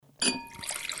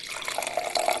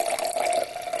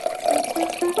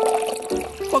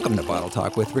Welcome to Bottle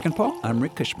Talk with Rick and Paul. I'm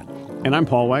Rick Cushman. And I'm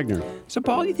Paul Wagner. So,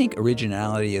 Paul, you think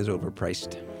originality is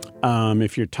overpriced?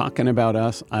 If you're talking about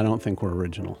us, I don't think we're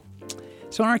original.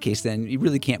 So in our case, then, you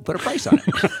really can't put a price on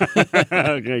it.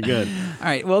 Okay, good. All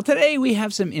right. Well, today we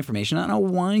have some information on a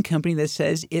wine company that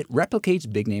says it replicates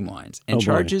big name wines and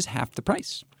charges half the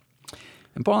price.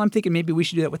 And Paul, I'm thinking maybe we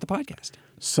should do that with the podcast.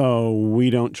 So we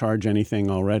don't charge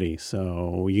anything already.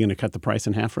 So you're going to cut the price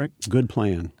in half, Rick? Good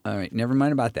plan. All right. Never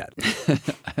mind about that.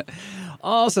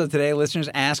 Also today, listeners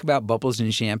ask about bubbles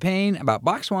in champagne, about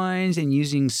box wines, and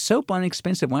using soap on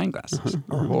expensive wine glasses.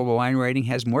 Our horrible wine rating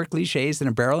has more cliches than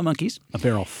a barrel of monkeys. A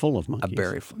barrel full of monkeys. A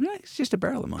barrel full. No, it's just a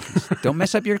barrel of monkeys. Don't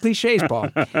mess up your cliches, Paul.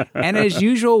 And as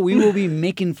usual, we will be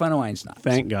making fun of wine snobs.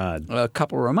 Thank God. A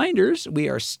couple of reminders. We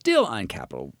are still on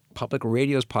Capital Public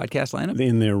Radio's podcast lineup.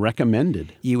 And they're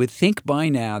recommended. You would think by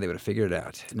now they would have figured it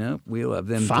out. No, we love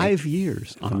them. 5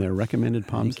 years on their recommended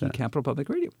Palmstead. Capital Public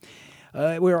Radio.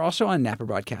 We're also on Napa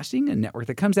Broadcasting, a network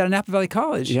that comes out of Napa Valley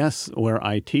College. Yes, where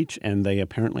I teach, and they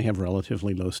apparently have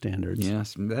relatively low standards.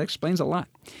 Yes, that explains a lot.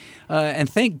 And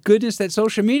thank goodness that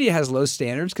social media has low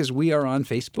standards, because we are on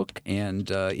Facebook and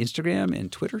Instagram and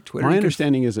Twitter. My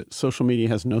understanding is that social media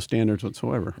has no standards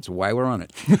whatsoever. That's why we're on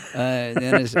it.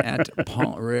 That is at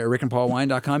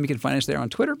rickandpaulwine.com. You can find us there on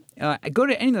Twitter. Go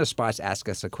to any of those spots, ask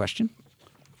us a question.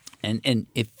 And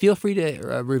feel free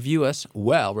to review us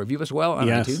well. Review us well on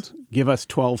iTunes. Give us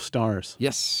 12 stars.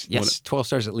 Yes, 12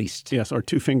 stars at least. Yes, or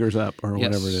 2 fingers up or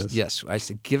whatever it is. Yes, I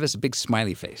said give us a big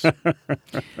smiley face.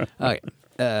 Okay.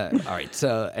 All right.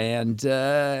 So and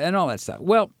all that stuff.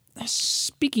 Well,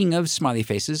 speaking of smiley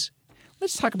faces,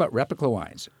 let's talk about Replica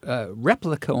Wines.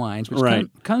 Replica Wines, which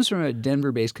comes from a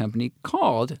Denver-based company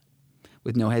called,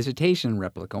 with no hesitation,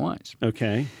 Replica Wines.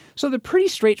 Okay. So they're pretty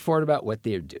straightforward about what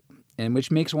they do. And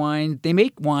which makes they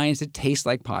make wines that taste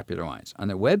like popular wines. On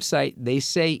their website, they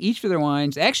say each of their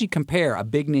wines actually compare a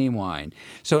big name wine.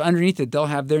 So underneath it, they'll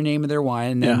have their name of their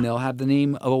wine, and then they'll have the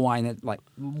name of a wine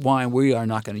wine we are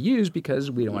not going to use because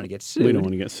we don't want to get sued. We don't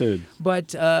want to get sued. But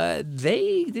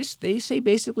they say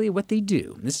basically what they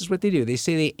do. This is what they do. They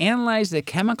say they analyze the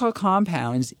chemical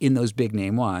compounds in those big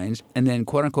name wines and then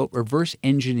quote unquote reverse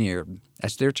engineer,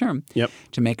 that's their term,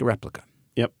 to make a replica.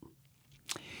 Yep.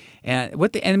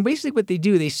 And basically what they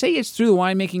do, they say it's through the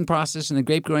winemaking process and the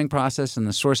grape growing process and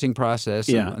the sourcing process.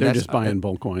 Yeah, they're just buying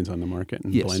bulk wines on the market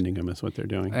and blending them is what they're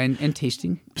doing. And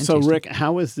tasting. Rick,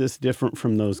 how is this different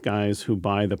from those guys who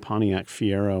buy the Pontiac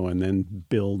Fiero and then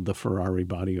build the Ferrari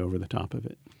body over the top of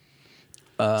it?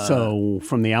 So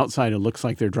from the outside, it looks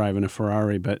like they're driving a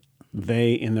Ferrari, but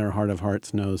they, in their heart of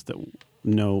hearts, know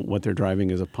what they're driving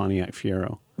is a Pontiac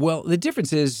Fiero. Well, the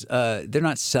difference is they're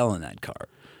not selling that car.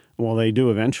 Well, they do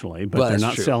eventually, but they're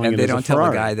not selling it as a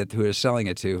Ferrari. And they don't tell the guy who is selling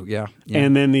it to. Yeah.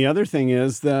 And then the other thing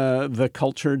is the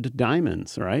cultured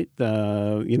diamonds, right?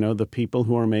 The people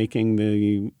who are making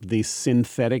the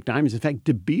synthetic diamonds. In fact,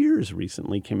 De Beers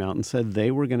recently came out and said they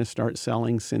were going to start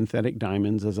selling synthetic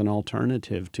diamonds as an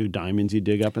alternative to diamonds you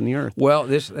dig up in the earth. Well,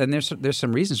 there's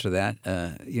some reasons for that,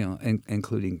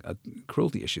 including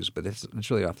cruelty issues, but it's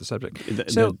really off the subject.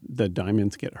 The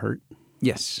diamonds get hurt?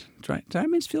 Yes, that's right.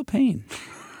 Diamonds feel pain.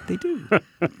 They do.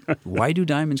 Why do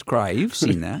diamonds cry? You've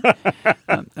seen that.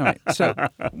 All right. So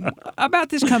about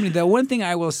this company, though, one thing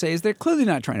I will say is they're clearly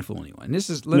not trying to fool anyone.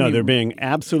 They're being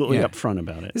absolutely upfront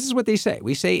about it. This is what they say.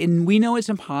 We say, and we know it's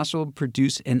impossible to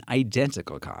produce an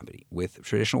identical commodity with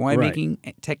traditional winemaking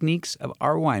techniques of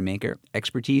our winemaker,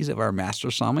 expertise of our master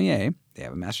sommelier. They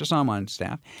have a master sommelier on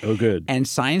staff. Oh, good. And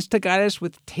science to guide us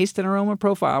with taste and aroma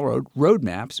profile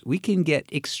roadmaps, we can get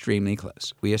extremely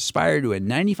close. We aspire to a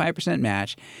 95%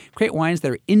 match, create wines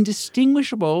that are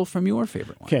indistinguishable from your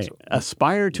favorite wines. Okay,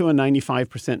 aspire to a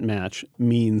 95% match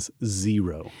means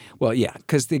 0. Well, yeah,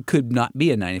 because they could not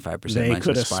be a 95% match. They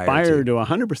could aspire to a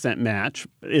 100% match.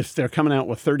 If they're coming out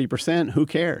with 30%, who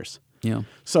cares? Yeah.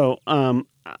 So, I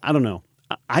don't know.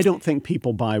 I don't think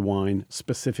people buy wine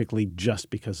specifically just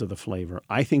because of the flavor.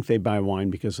 I think they buy wine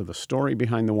because of the story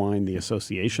behind the wine, the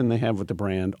association they have with the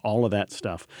brand, all of that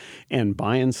stuff. And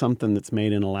buying something that's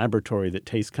made in a laboratory that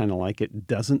tastes kind of like it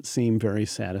doesn't seem very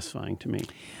satisfying to me.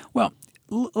 Well,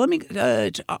 let me.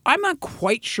 I'm not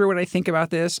quite sure what I think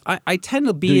about this. I tend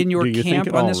to be in your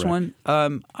camp on this one.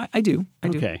 I do.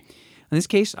 Okay. In this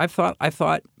case, I've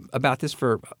thought about this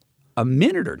for a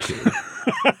minute or two.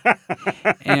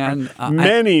 And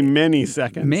many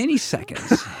seconds. Many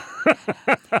seconds.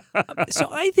 So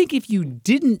I think if you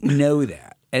didn't know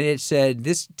that, and it said,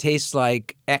 this tastes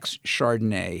like X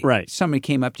Chardonnay. Right. Somebody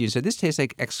came up to you and said, this tastes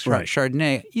like X Right.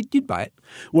 Chardonnay, you'd buy it.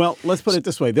 Well, let's put it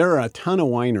this way. There are a ton of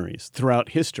wineries throughout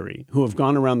history who have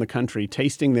gone around the country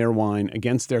tasting their wine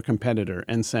against their competitor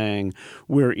and saying,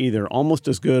 we're either almost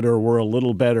as good or we're a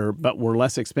little better, but we're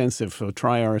less expensive, so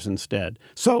try ours instead.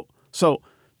 So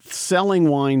selling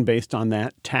wine based on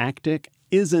that tactic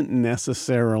isn't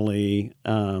necessarily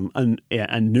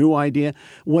a new idea.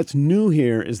 What's new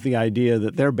here is the idea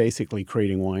that they're basically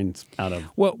creating wines out of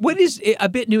Well, what is a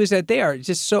bit new is that they are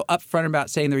just so upfront about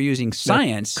saying they're using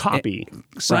science. copy.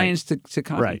 Science to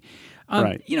copy. Right.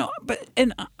 Right. You know, but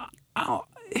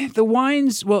the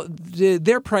wines, well,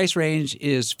 their price range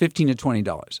is $15 to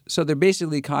 $20. So they're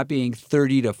basically copying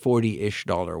 $30 to $40-ish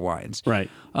wines. Right.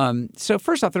 So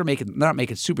first off, they're not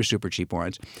making super, super cheap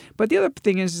wines. But the other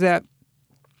thing is that,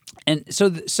 and so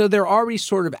they're already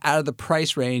sort of out of the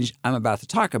price range I'm about to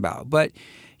talk about. But,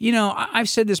 you know, I've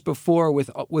said this before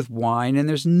with wine, and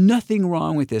there's nothing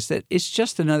wrong with this, that it's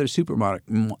just another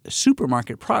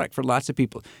supermarket product for lots of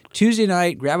people. Tuesday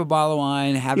night, grab a bottle of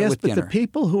wine, have it with dinner. Yes, but the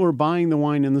people who are buying the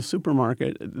wine in the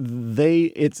supermarket,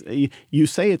 you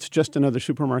say it's just another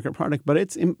supermarket product, but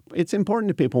it's important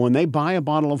to people. When they buy a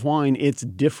bottle of wine, it's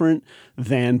different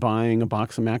than buying a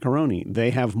box of macaroni.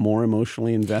 They have more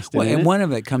emotionally invested in it. And one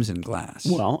of it comes in glass.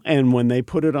 Well, and when they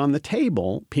put it on the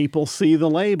table, people see the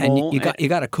label. And you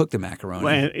got to cook the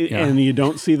macaroni. And you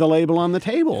don't see the label on the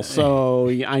table. So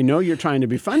I know you're trying to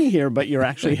be funny here, but you're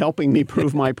actually helping me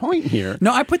prove my point here.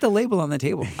 No, I put the label on the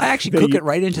table. I actually cook it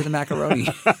right into the macaroni.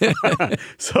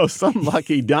 So some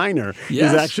lucky diner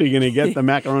is actually going to get the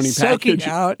macaroni soaking package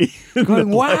out, going,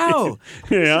 wow,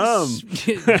 Yum.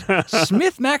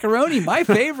 Smith macaroni, my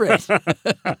favorite.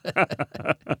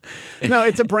 No,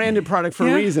 it's a branded product for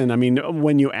a reason. I mean,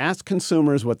 when you ask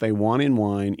consumers what they want in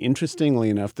wine, interestingly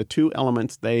enough, the two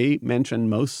elements they mention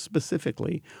most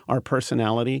specifically are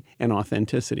personality and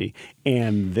authenticity.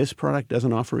 And this product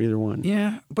doesn't offer either one.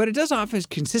 Yeah, but it does offer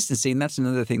consistency, and that's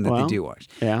another thing that they do watch.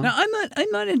 Yeah. Now,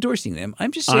 I'm not endorsing them.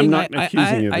 I'm just saying I'm not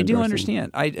accusing you of I do endorsing.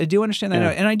 understand. I do understand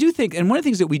that. And I do think, and one of the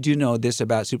things that we do know this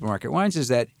about supermarket wines is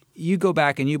that you go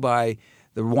back and you buy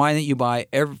the wine that you buy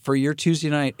for your Tuesday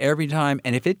night every time,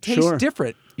 and if it tastes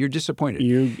different, you're disappointed.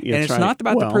 And it's not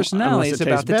about the personality; it's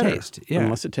about the taste. Yeah.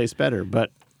 Unless it tastes better, but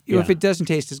if it doesn't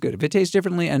taste as good, if it tastes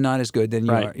differently and not as good, then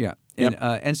you are. Yeah.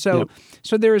 And so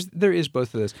there is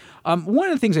both of those. One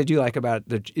of the things I do like about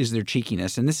is their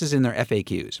cheekiness, and this is in their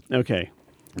FAQs. Okay.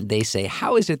 They say,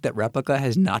 how is it that Replica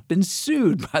has not been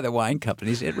sued by the wine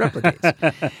companies it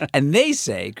replicates? And they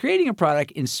say, creating a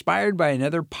product inspired by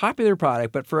another popular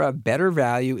product but for a better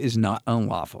value is not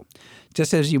unlawful.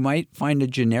 Just as you might find a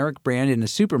generic brand in a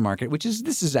supermarket,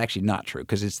 this is actually not true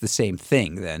because it's the same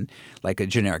thing then, like a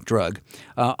generic drug,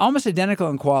 almost identical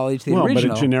in quality to the original.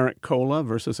 But a generic cola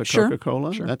versus a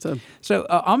Coca-Cola, So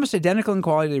almost identical in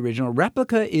quality to the original.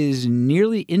 Replica is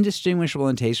nearly indistinguishable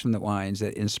in taste from the wines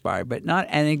that inspire, but not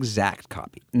an exact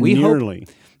copy. We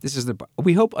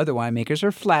hope other winemakers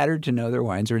are flattered to know their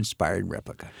wines are inspired in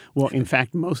Replica. Well, in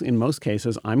fact, in most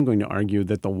cases, I'm going to argue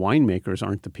that the winemakers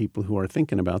aren't the people who are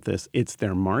thinking about this. It's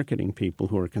their marketing people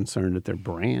who are concerned that their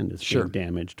brand is being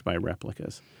damaged by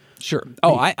replicas. Sure.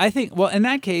 Oh, I think, well, in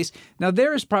that case, now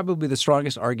there is probably the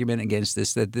strongest argument against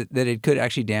this, that it could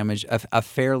actually damage a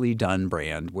fairly done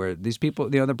brand where these people,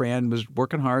 the brand was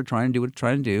working hard, trying to do what it's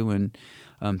trying to do. And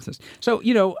so,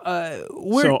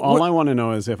 all I want to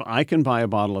know is if I can buy a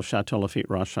bottle of Chateau Lafite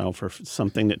Rothschild for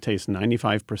something that tastes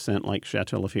 95% like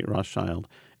Chateau Lafite Rothschild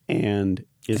and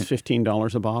is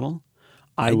 $15 a bottle,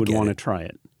 I would want to try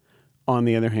it. On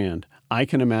the other hand, I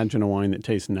can imagine a wine that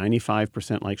tastes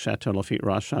 95% like Chateau Lafite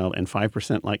Rothschild and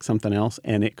 5% like something else,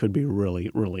 and it could be really,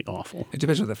 really awful. It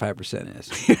depends what the 5% is.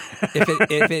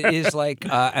 if it is like,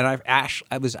 I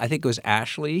think it was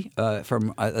Ashley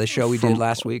from the show we did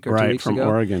last week or 2 weeks ago. Right, from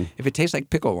Oregon. If it tastes like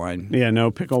pickle wine. Yeah,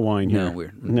 no pickle wine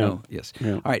here. No. Yes.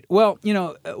 Yeah. All right. Well,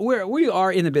 we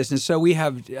are in the business, so we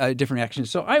have different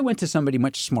actions. So I went to somebody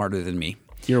much smarter than me.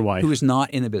 Your wife. Who is not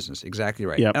in the business. Exactly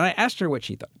right. Yep. And I asked her what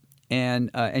she thought.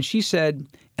 And she said,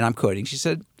 and I'm quoting, she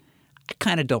said, I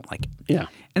kind of don't like it. Yeah.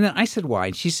 And then I said, why?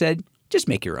 And she said, just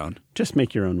make your own. Just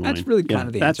make your own wine. That's really kind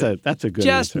of the answer. That's a good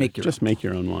just answer. Make your Just make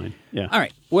your own wine. Yeah. All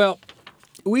right. Well,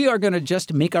 we are going to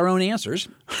just make our own answers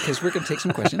because we're going to take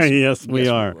some questions. Yes, we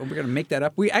are. We're going to make that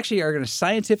up. We actually are going to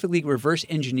scientifically reverse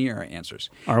engineer our ansers.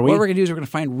 Are we? What we're going to do is we're going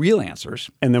to find real answers.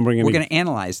 And then we're going to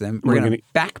analyze them. We're going to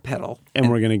backpedal. And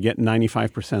we're going to get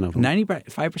 95% of them.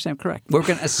 95% correct. We're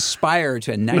going to aspire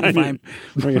to a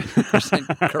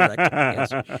 95% correct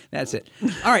answer. That's it.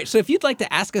 All right. So if you'd like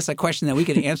to ask us a question that we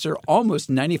can answer almost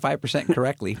 95%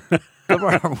 correctly, go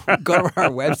to our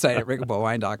website at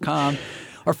rickandpaulwine.com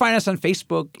or find us on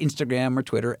Facebook, Instagram, or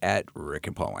Twitter at Rick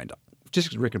and Paul Wine.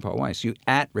 Just Rick and Paul Wine. So you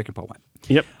at Rick and Paul Wine.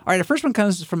 Yep. All right, the first one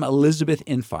comes from Elizabeth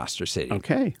in Foster City.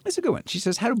 Okay. That's a good one. She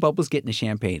says, how do bubbles get into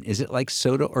champagne? Is it like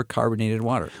soda or carbonated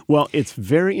water? Well, it's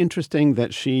very interesting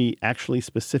that she actually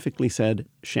specifically said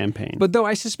champagne. But though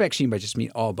I suspect she might just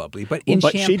mean all bubbly. But in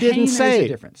but champagne, she didn't there's say, a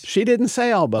difference. She didn't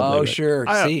say all bubbly. Oh, sure.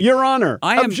 See, Your Honor,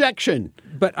 objection.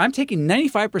 But I'm taking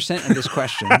 95% of this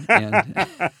question.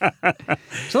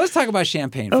 So let's talk about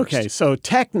champagne first. Okay, so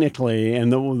technically,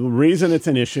 and the reason it's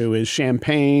an issue is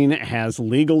Champagne has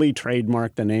legally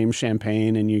trademarked the name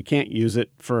Champagne, and you can't use it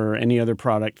for any other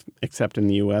product except in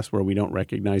the U.S. where we don't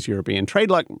recognize European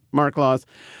trademark laws.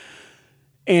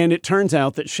 And it turns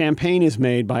out that champagne is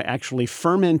made by actually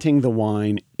fermenting the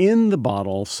wine in the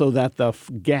bottle so that the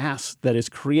gas that is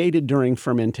created during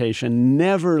fermentation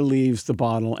never leaves the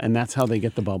bottle, and that's how they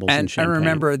get the bubbles in champagne. And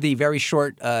remember, the very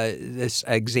short this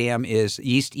exam is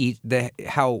yeast eat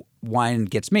how wine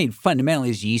gets made.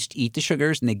 Fundamentally, is yeast eat the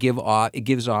sugars, and it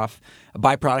gives off a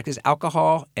byproduct is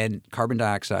alcohol and carbon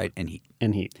dioxide and heat.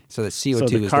 So the CO2 so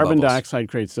the is carbon the bubbles. dioxide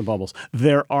creates the bubbles.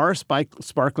 There are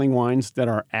sparkling wines that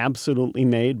are absolutely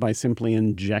made by simply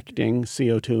injecting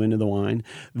CO2 into the wine.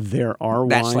 There are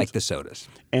That's like the sodas.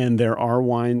 And there are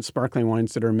sparkling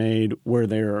wines that are made where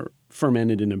they're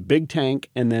fermented in a big tank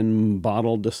and then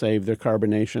bottled to save their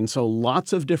carbonation. So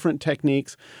lots of different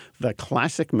techniques. The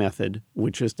classic method,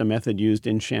 which is the method used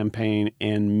in champagne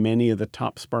and many of the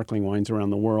top sparkling wines around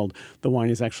the world, the wine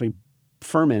is actually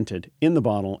fermented in the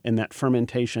bottle, and that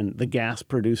fermentation, the gas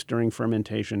produced during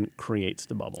fermentation, creates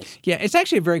the bubbles. Yeah, it's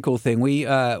actually a very cool thing.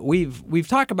 We've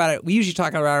talked about it. We usually talk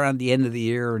about it around the end of the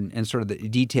year and sort of the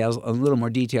details, a little more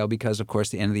detail, because of course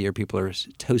the end of the year people are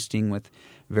toasting with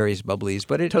various bubblies.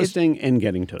 But toasting and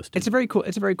getting toasted. It's a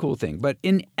very cool thing. But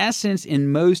in essence,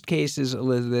 in most cases,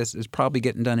 Elizabeth, is probably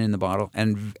getting done in the bottle,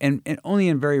 and only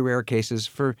in very rare cases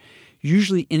for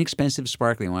usually inexpensive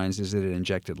sparkling wines is it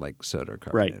injected like soda or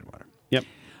carbonated water. Yep.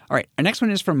 All right. Our next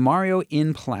one is from Mario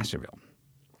in Placerville.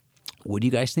 What do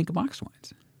you guys think of boxed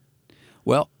wines?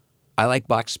 Well, I like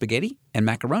boxed spaghetti and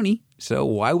macaroni, so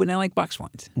why wouldn't I like boxed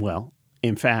wines? Well,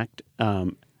 in fact,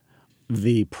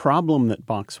 the problem that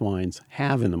boxed wines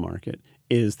have in the market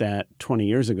is that 20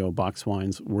 years ago, boxed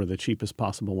wines were the cheapest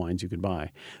possible wines you could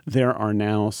buy. There are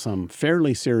now some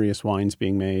fairly serious wines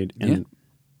being made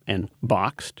and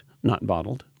boxed, not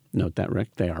bottled. Note that,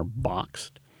 Rick. They are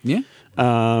boxed. Yeah.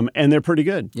 And they're pretty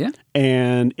good. Yeah.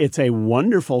 And it's a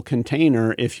wonderful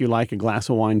container if you like a glass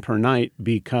of wine per night,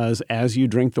 because as you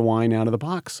drink the wine out of the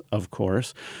box, of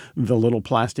course, the little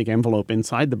plastic envelope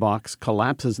inside the box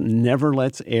collapses, never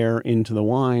lets air into the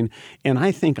wine. And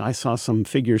I think I saw some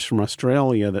figures from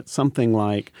Australia that something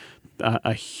like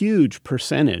a huge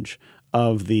percentage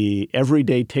of the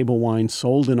everyday table wine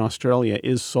sold in Australia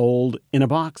is sold in a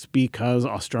box, because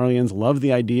Australians love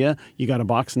the idea. You got a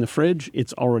box in the fridge,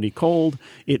 it's already cold,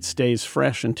 it stays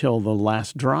fresh until the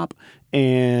last drop,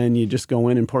 and you just go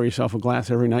in and pour yourself a glass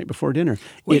every night before dinner.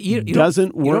 Wait, it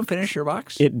doesn't work. You don't finish your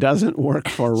box? It doesn't work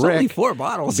for it's Rick. Only 4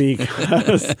 bottles.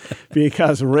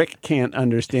 because Rick can't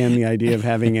understand the idea of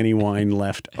having any wine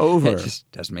left over. It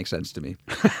just doesn't make sense to me.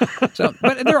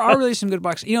 But there are really some good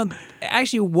boxes.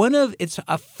 Actually, it's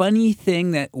a funny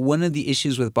thing that one of the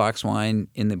issues with boxed wine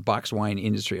in the boxed wine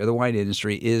industry or the wine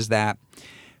industry is that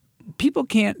people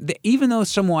can't, even though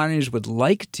some wineries would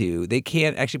like to, they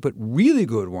can't actually put really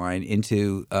good wine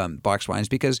into boxed wines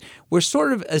because we're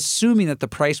sort of assuming that the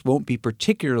price won't be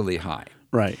particularly high.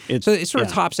 Right. So it sort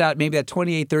of tops out maybe at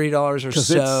 $28, $30 or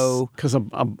so. Because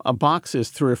a box is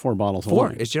 3 or 4 bottles of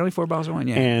wine. It's generally 4 bottles of wine,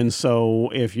 yeah. And so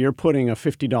if you're putting a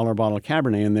 $50 bottle of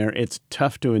Cabernet in there, it's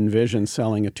tough to envision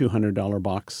selling a $200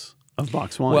 box of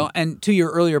boxed wine. Well, and to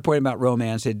your earlier point about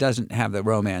romance, it doesn't have the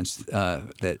romance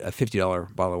that a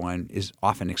 $50 bottle of wine is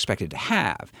often expected to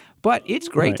have. But it's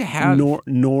great to have.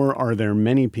 Nor are there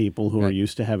many people who are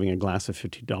used to having a glass of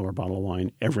 $50 bottle of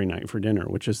wine every night for dinner,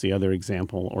 which is the other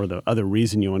example, or the other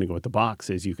reason you want to go with the box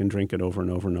is you can drink it over and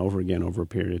over and over again over a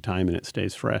period of time, and it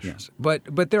stays fresh. Yes,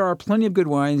 but there are plenty of good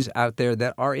wines out there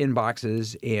that are in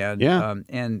boxes, and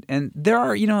and there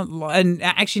are and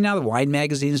actually now the wine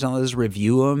magazines and all those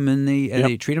review them and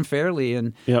they treat them fairly,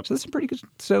 and so that's pretty good.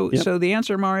 So the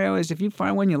answer, Mario, is if you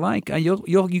find one you like,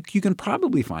 you can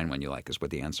probably find one you like. Is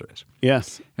what the answer is.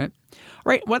 Yes. Okay. All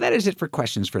right. Well, that is it for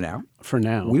questions for now. For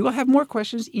now. We will have more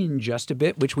questions in just a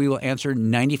bit, which we will answer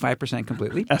 95%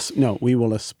 completely. No, we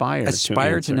will aspire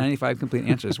to 95 complete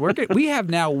answers. We have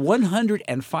now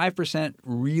 105%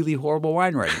 really horrible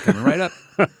wine writing coming right up.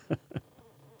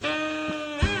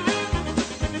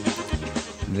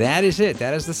 That is it.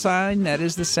 That is the sign. That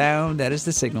is the sound. That is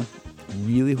the signal.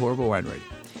 Really horrible wine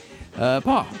writing.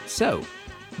 Paul, so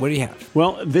what do you have?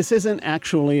 Well, this isn't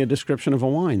actually a description of a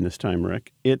wine this time,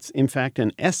 Rick. It's, in fact,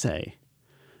 an essay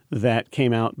that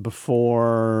came out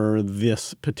before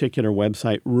this particular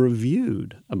website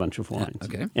reviewed a bunch of wines.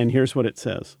 Okay. And here's what it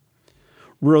says.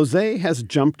 Rosé has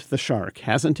jumped the shark,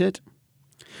 hasn't it?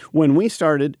 When we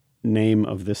started, name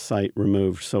of this site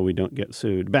removed so we don't get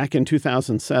sued, back in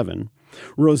 2007,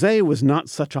 rosé was not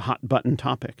such a hot-button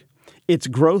topic. Its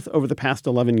growth over the past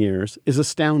 11 years is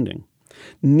astounding.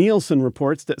 Nielsen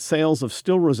reports that sales of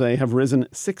still rosé have risen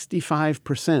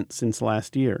 65% since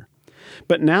last year.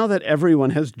 But now that everyone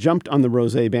has jumped on the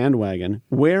rosé bandwagon,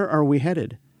 where are we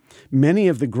headed? Many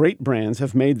of the great brands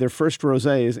have made their first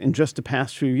rosés in just the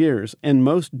past few years, and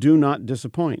most do not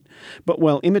disappoint. But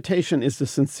while imitation is the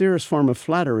sincerest form of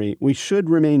flattery, we should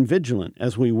remain vigilant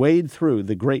as we wade through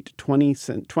the great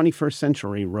 21st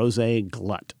century rosé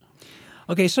glut.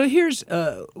 Okay, so here's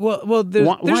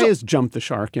why is jump the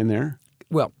shark in there?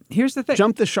 Well, here's the thing.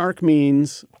 Jump the shark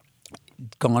means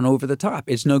gone over the top.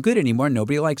 It's no good anymore.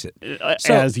 Nobody likes it.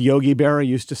 As Yogi Berra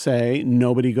used to say,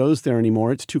 nobody goes there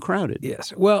anymore. It's too crowded.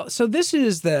 Yes. Well, so this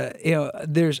is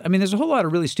there's a whole lot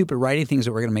of really stupid writing things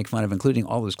that we're going to make fun of, including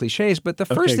all those cliches. But the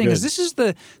first thing is this is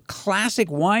the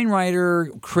classic wine writer,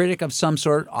 critic of some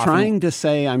sort. Trying to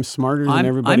say I'm smarter than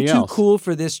everybody else. I'm too cool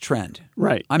for this trend.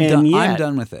 Right. I'm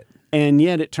done with it. And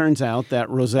yet it turns out that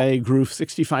rosé grew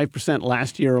 65%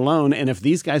 last year alone. And if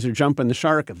these guys are jumping the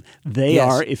shark, they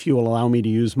are, if you will allow me to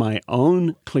use my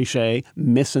own cliche,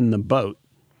 missing the boat,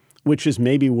 which is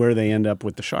maybe where they end up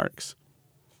with the sharks.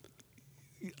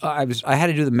 I had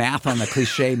to do the math on the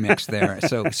cliche mix there.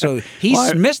 So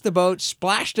he missed the boat,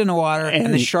 splashed in the water,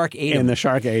 and the shark ate him. And the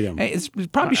shark ate him.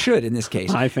 It probably should in this case.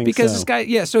 I think because so. This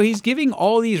guy, so he's giving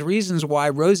all these reasons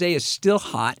why rosé is still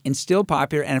hot and still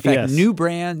popular. And in fact, new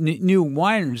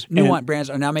wine brands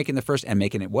are now making the first and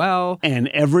making it well. And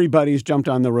everybody's jumped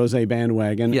on the rosé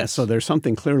bandwagon. Yes. So there's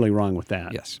something clearly wrong with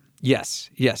that. Yes.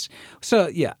 So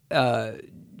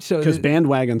because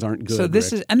bandwagons aren't good. So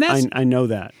this Rick. is, and that's I know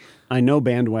that. I know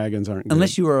bandwagons aren't good.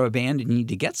 Unless you are a band and you need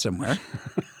to get somewhere.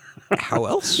 How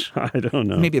else? I don't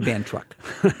know. Maybe a band truck.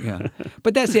 Yeah,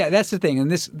 but that's the thing.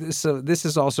 And this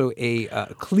is also a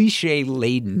cliche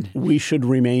laden. We should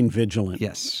remain vigilant.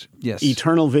 Yes.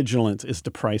 Eternal vigilance is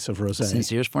the price of rosé.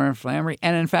 Sincere form of flattery,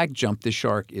 and in fact, jump the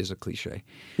shark is a cliche.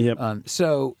 Yep.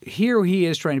 So here he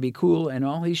is trying to be cool, and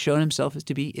all he's shown himself is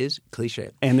cliche.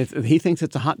 And he thinks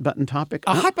it's a hot button topic.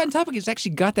 Hot button topic has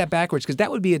actually got that backwards because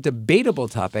that would be a debatable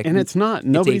topic. And it's not.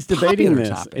 Nobody's debating this.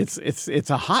 Topic. It's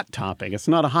a hot topic. It's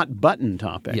not a hot button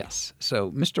topic. Yes.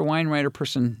 So, Mr. Wine Writer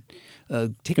person,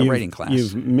 take a writing class.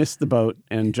 You've missed the boat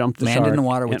and jumped the shark. Landed in the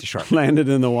water with the shark. Landed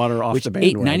in the water off the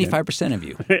bandwagon. 95% of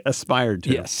you. Aspired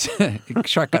to. Yes.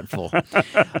 Shark got full.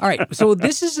 All right. So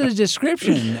this is a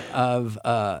description of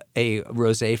a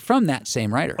rosé from that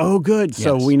same writer. Oh, good. Yes.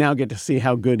 So we now get to see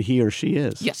how good he or she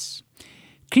is. Yes.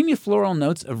 Creamy floral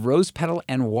notes of rose petal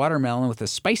and watermelon with a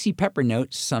spicy pepper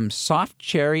note, some soft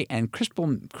cherry and crisp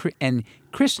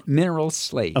mineral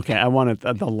slate. Okay, I want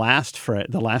the last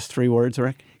three words,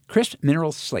 Rick. Crisp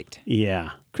mineral slate. Yeah.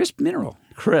 Crisp mineral.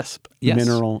 Crisp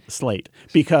mineral slate.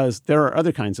 Because there are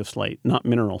other kinds of slate, not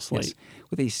mineral slate. Yes.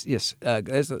 With these, yes.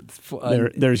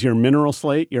 There's your mineral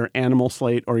slate, your animal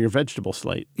slate, or your vegetable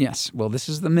slate. Yes. Well, this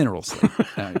is the mineral slate.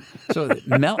 Then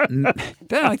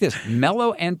I like this.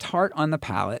 Mellow and tart on the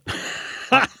palate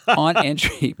on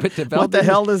entry. But what the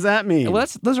hell does that mean? Well,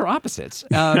 those are opposites.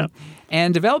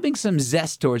 And developing some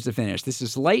zest towards the finish. This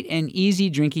is light and easy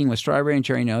drinking with strawberry and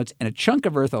cherry notes and a chunk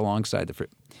of earth alongside the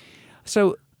fruit.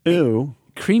 So, ooh.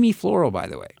 Creamy floral, by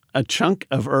the way. A chunk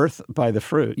of earth by the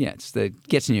fruit. Yeah,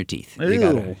 gets in your teeth.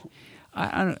 Ew.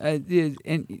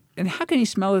 And how can you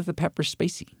smell that the pepper's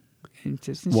spicy? It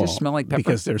just smell like pepper.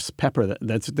 Because there's pepper.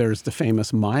 There's the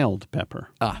famous mild pepper.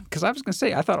 Because I was going to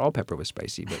say, I thought all pepper was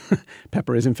spicy. But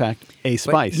Pepper is, in fact, a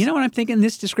spice. But you know what I'm thinking?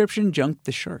 This description junked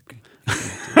the shark.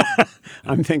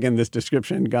 I'm thinking this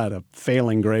description got a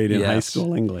failing grade in high Yes.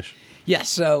 school English. Yes,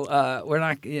 so we're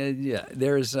not. Yeah,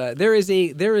 there is a.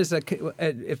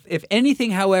 If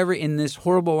anything, however, in this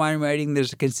horrible wine writing,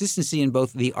 there's a consistency in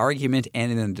both the argument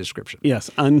and in the description.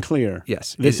 Yes, unclear.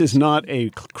 Yes, This it is not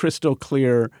a crystal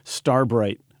clear,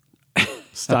 Starbright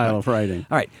style of writing.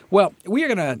 All right. Well, we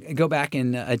are going to go back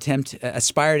and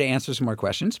aspire to answer some more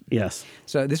questions. Yes.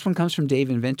 So this one comes from Dave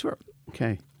in Ventura.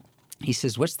 Okay. He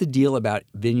says, what's the deal about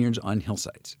vineyards on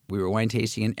hillsides? We were wine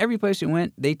tasting, and every place we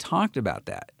went, they talked about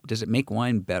that. Does it make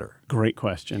wine better? Great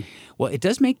question. Well, it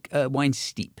does make wine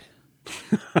steep.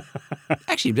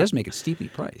 Actually, it does make it steeply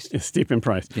priced. It's steep in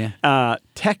price. Yeah.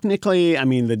 Technically, I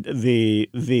mean,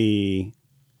 the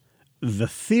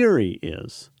theory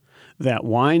is that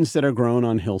wines that are grown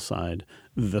on hillside,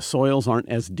 the soils aren't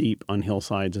as deep on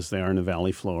hillsides as they are in the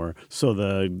valley floor, so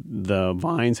the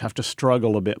vines have to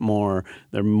struggle a bit more.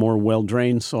 They're more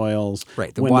well-drained soils.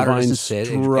 Right. The when water the vines doesn't sit,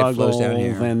 it struggle, flows down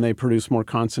here. then they produce more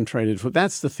concentrated food.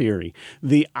 That's the theory.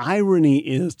 The irony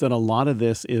is that a lot of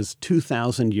this is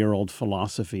 2,000-year-old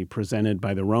philosophy presented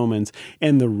by the Romans,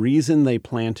 and the reason they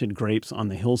planted grapes on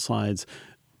the hillsides,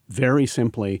 very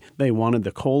simply, they wanted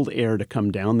the cold air to come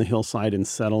down the hillside and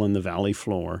settle in the valley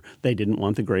floor. They didn't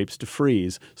want the grapes to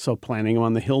freeze, so planting them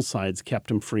on the hillsides kept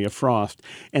them free of frost.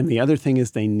 And the other thing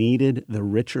is they needed the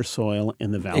richer soil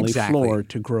in the valley floor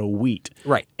to grow wheat.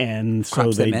 Right. And so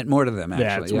Crops that meant more to them,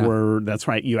 actually. That's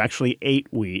right. You actually ate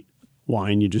wheat.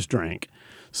 Wine you just drank.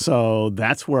 So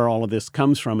that's where all of this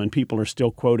comes from, and people are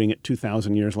still quoting it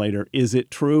 2,000 years later. Is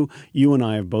it true? You and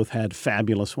I have both had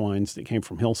fabulous wines that came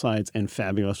from hillsides and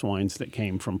fabulous wines that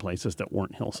came from places that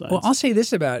weren't hillsides. Well, I'll say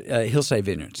this about hillside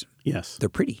vineyards. Yes. They're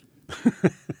pretty.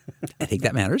 I think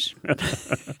that matters.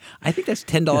 I think that's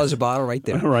 $10 a bottle right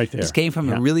there. Right there. This came from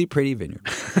a really pretty vineyard.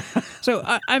 So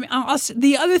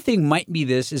the other thing might be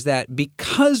this, is that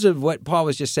because of what Paul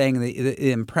was just saying,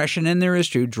 the impression, and there is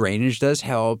true, drainage does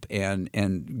help, and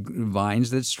vines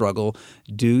that struggle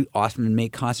do often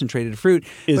make concentrated fruit.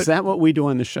 Is that what we do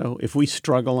on the show? If we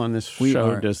struggle on this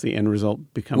show, does the end result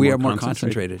become more concentrated? We are more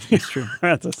concentrated. It's true.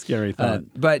 That's a scary thought.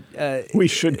 But we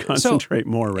should concentrate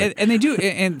more, right? And they do.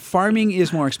 And farming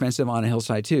is more expensive on a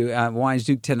hillside, too. Wines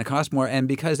do tend to cost more, and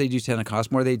because they do tend to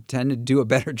cost more, they tend to do a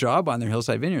better job on their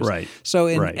hillside vineyards. Right. So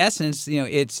in essence,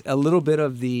 it's a little bit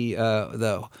of the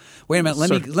wait a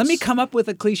minute, let me come up with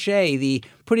a cliche, the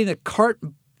putting the cart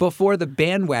before the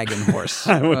bandwagon horse.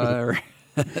 Putting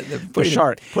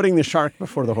the shark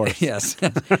before the horse. Yes.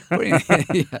 No,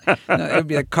 it would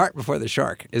be the cart before the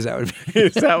shark. Is that what it would be?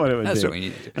 Is that what it would That's be? what we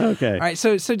need to do. Okay. All right.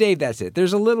 So Dave, that's it.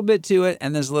 There's a little bit to it,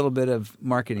 and there's a little bit of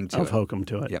marketing to it. Of hokum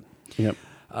to it. Yep.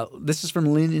 This is from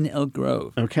Lynn in Elk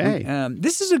Grove. Okay.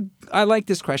 I like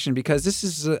this question because this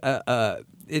is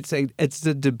it's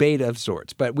a debate of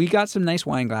sorts. But we got some nice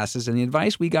wine glasses, and the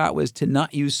advice we got was to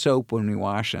not use soap when we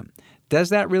wash them. Does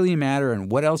that really matter? And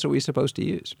what else are we supposed to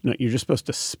use? No, you're just supposed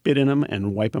to spit in them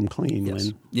and wipe them clean, Yes.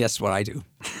 Lynn. Yes, what I do.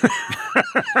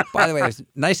 By the way, it was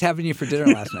nice having you for dinner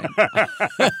last night.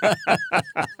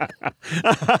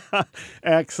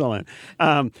 Excellent.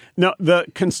 No, the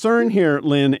concern here,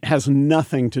 Lynn, has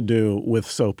nothing to do with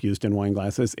soap used in wine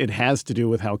glasses. It has to do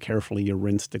with how carefully you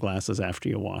rinse the glasses after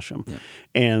you wash them. Yeah.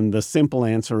 And the simple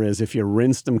answer is if you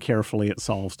rinse them carefully, it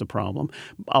solves the problem.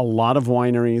 A lot of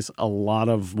wineries, a lot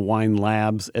of wine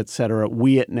labs, etc.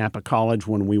 We at Napa College,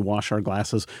 when we wash our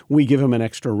glasses, we give them an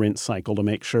extra rinse cycle to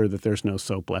make sure that there's no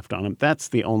soap left on them. That's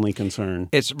the only concern.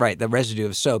 It's right, the residue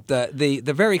of soap.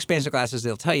 The very expensive glasses,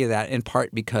 they'll tell you that in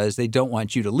part because they don't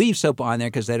want you to leave soap on there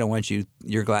because they don't want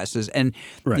your glasses, and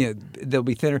they'll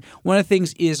be thinner. One of the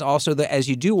things is also that as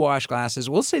you do wash glasses,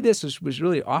 we'll say this was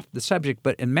really off the subject,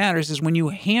 but it matters, is when you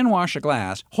hand wash a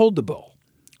glass, hold the bowl.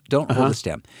 Don't hold the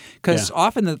stem. Because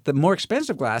often the more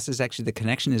expensive glasses, actually the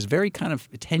connection is very kind of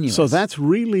tenuous. So that's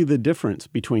really the difference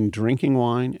between drinking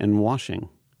wine and washing.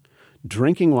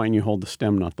 Drinking wine, you hold the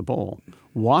stem, not the bowl.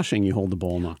 Washing, you hold the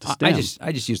bowl, not the stem.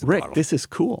 I just use the Rick, bottle. this is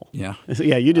cool. Yeah.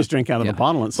 Yeah, you just drink out of the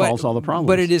bottle and it solves all the problems.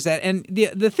 But it is that. And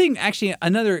the thing, actually,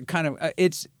 another kind of,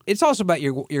 it's also about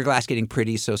your glass getting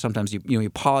pretty, so sometimes you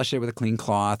polish it with a clean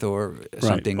cloth or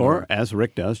something. Or as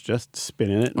Rick does, just spit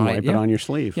in it and wipe it on your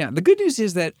sleeve. Yeah. The good news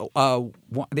is that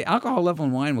the alcohol level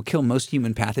in wine will kill most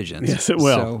human pathogens. Yes, it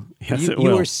will. So yes, it will.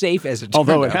 You are safe as it turns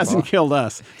Although it out, hasn't killed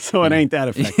us, so it ain't that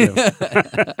effective.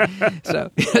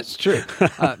 So that's true.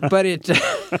 But it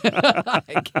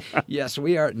Yes,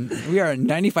 we are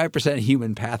 95%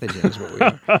 human pathogen is what we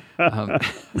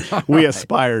are. We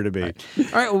aspire to be. All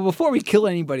right, well, before we kill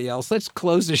anybody else, let's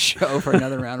close the show for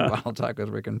another round of Bottle Talk with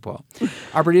Rick and Paul.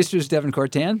 Our producer is Devin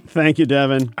Cortan. Thank you,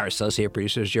 Devin. Our associate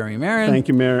producer is Jeremy Marin. Thank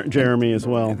you, Jeremy, as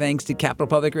well. Thanks to Capital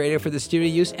Public Radio for the studio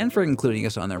use and for including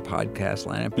us on their podcast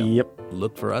lineup. Yep.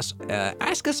 Look for us.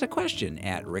 Ask us a question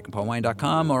at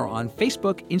rickandpaulwine.com or on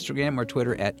Facebook, Instagram, or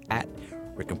Twitter at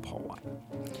rickandpaulwine.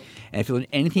 And if you learn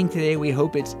anything today, we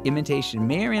hope it's imitation.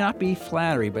 May or may not be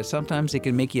flattery, but sometimes it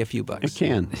can make you a few bucks. It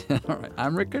can. All right.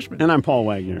 I'm Rick Cushman. And I'm Paul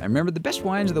Wagner. And remember, the best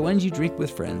wines are the ones you drink with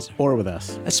friends. Or with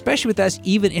us. Especially with us,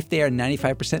 even if they are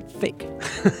 95% fake.